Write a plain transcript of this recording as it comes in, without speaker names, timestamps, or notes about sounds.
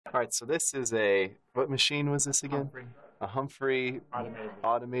All right, so this is what machine was this again? Humphrey. A Humphrey Automated.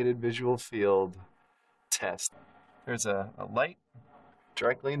 automated visual field test. There's a light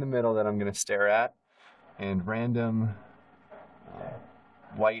directly in the middle that I'm going to stare at, and random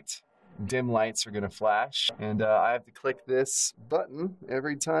white dim lights are going to flash, and I have to click this button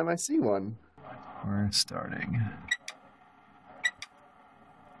every time I see one. We're starting.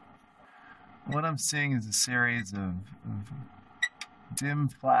 What I'm seeing is a series of dim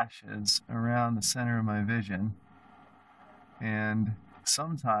flashes around the center of my vision, and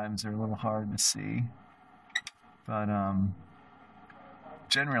sometimes they're a little hard to see, but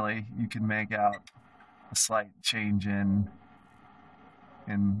generally you can make out a slight change in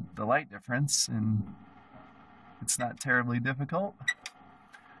the light difference, and it's not terribly difficult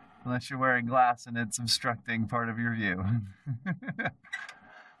unless you're wearing glass and it's obstructing part of your view.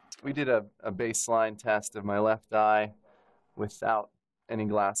 We did a baseline test of my left eye without any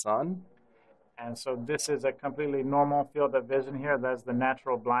glass on. And so this is a completely normal field of vision here. That's the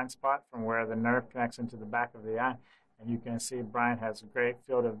natural blind spot from where the nerve connects into the back of the eye. And you can see Brian has a great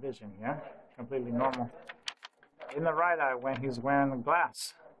field of vision here, completely normal. In the right eye, when he's wearing the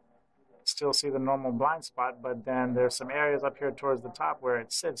glass, still see the normal blind spot, but then there's some areas up here towards the top where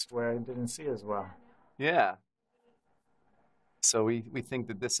it sits where he didn't see as well. Yeah. So we think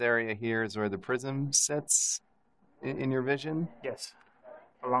that this area here is where the prism sits in your vision? Yes,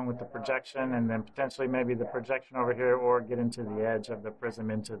 along with the projection, and then potentially maybe the projection over here, or get into the edge of the prism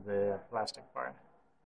into the plastic part.